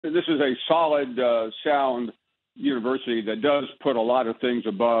this is a solid, sound university that does put a lot of things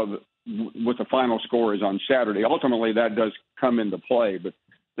above what the final score is on Saturday. Ultimately, that does come into play, but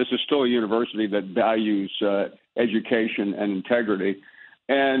this is still a university that values education and integrity.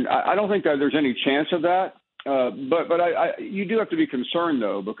 And I don't think that there's any chance of that. But you do have to be concerned,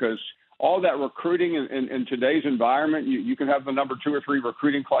 though, because all that recruiting in today's environment, you can have the number 2 or 3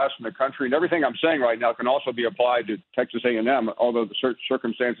 recruiting class in the country. And everything I'm saying right now can also be applied to Texas A&M, although the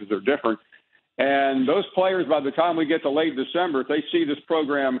circumstances are different. And those players, by the time we get to late December, if they see this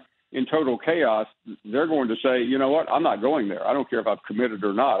program in total chaos, they're going to say, you know what, I'm not going there. I don't care if I've committed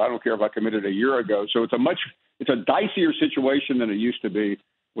or not. I don't care if I committed a year ago. So it's a dicier situation than it used to be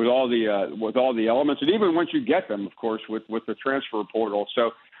with all the elements. And even once you get them, of course, with the transfer portal.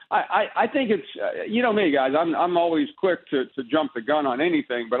 So I think it's, you know me, guys, I'm always quick to jump the gun on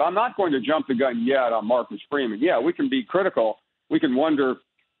anything, but I'm not going to jump the gun yet on Marcus Freeman. Yeah, we can be critical. We can wonder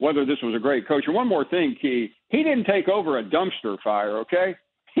whether this was a great coach. And one more thing, Key, he didn't take over a dumpster fire, okay?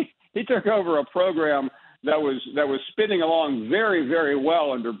 He took over a program that was spinning along very, very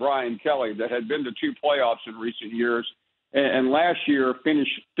well under Brian Kelly, that had been to 2 playoffs in recent years, and last year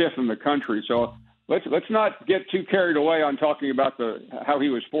finished 5th in the country. So let's not get too carried away on talking about how he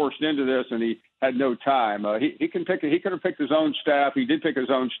was forced into this and he had no time. He could have picked his own staff. He did pick his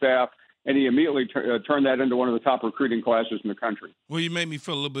own staff, and he immediately turned that into one of the top recruiting classes in the country. Well, you made me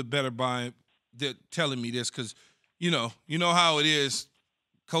feel a little bit better by telling me this, because you know how it is.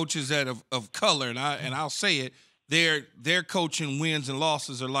 Coaches that of color, and I'll say it, their coaching wins and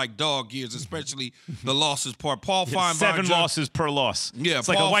losses are like dog years, especially the losses part. Paul Finebaum, 7 losses per loss. Yeah, it's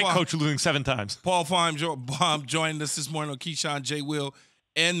like a white coach losing 7 times. Paul Finebaum joined us this morning on Keyshawn, J. Will,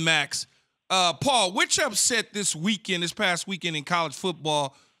 and Max. Paul, which upset this past weekend in college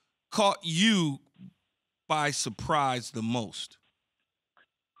football, caught you by surprise the most?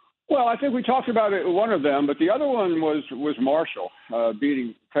 Well, I think we talked about it, one of them, but the other one was Marshall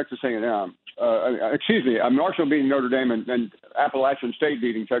beating Texas A&M. Marshall beating Notre Dame and Appalachian State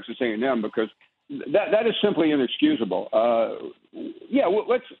beating Texas A&M, because that is simply inexcusable.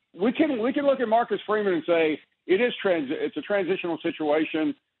 We can look at Marcus Freeman and say it's a transitional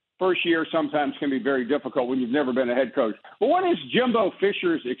situation. First year sometimes can be very difficult when you've never been a head coach. But what is Jimbo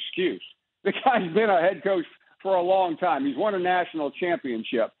Fisher's excuse? The guy's been a head coach for a long time. He's won a national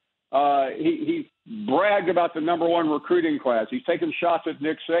championship. He bragged about the number 1 recruiting class. He's taken shots at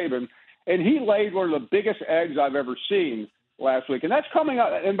Nick Saban, and he laid one of the biggest eggs I've ever seen last week. And that's coming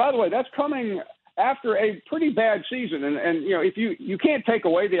up. And by the way, that's coming after a pretty bad season. And you know, if you can't take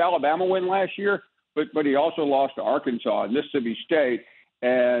away the Alabama win last year, but he also lost to Arkansas and Mississippi State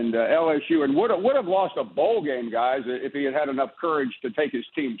and LSU, and would have lost a bowl game, guys, if he had enough courage to take his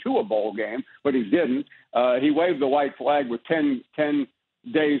team to a bowl game, but he didn't. He waved the white flag with 10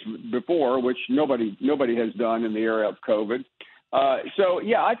 days before, which nobody has done in the era of COVID.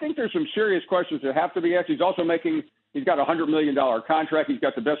 I think there's some serious questions that have to be asked. He's got a $100 million contract. He's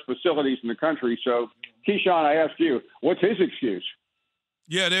got the best facilities in the country. So, Keyshawn, I asked you, what's his excuse?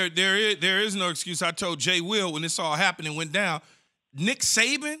 Yeah, there is no excuse. I told Jay Will when this all happened and went down, Nick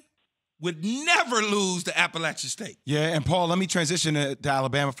Saban would never lose to Appalachian State. Yeah, and Paul, let me transition to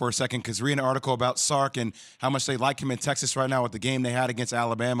Alabama for a second, because reading an article about Sark and how much they like him in Texas right now with the game they had against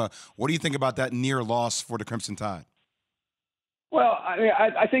Alabama. What do you think about that near loss for the Crimson Tide? Well,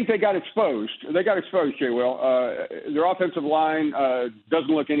 I think they got exposed. Jay Will. Their offensive line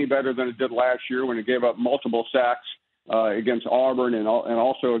doesn't look any better than it did last year when it gave up multiple sacks against Auburn and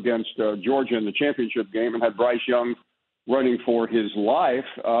also against Georgia in the championship game, and had Bryce Young running for his life.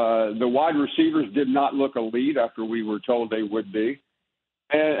 The wide receivers did not look elite after we were told they would be.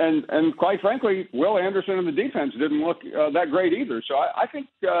 And quite frankly, Will Anderson and the defense didn't look that great either. So I think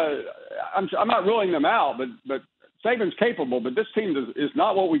I'm not ruling them out, but Saban's capable, but this team is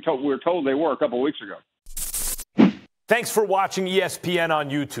not what we were told they were a couple of weeks ago. Thanks for watching ESPN on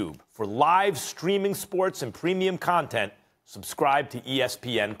YouTube. For live streaming sports and premium content, subscribe to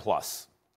ESPN+.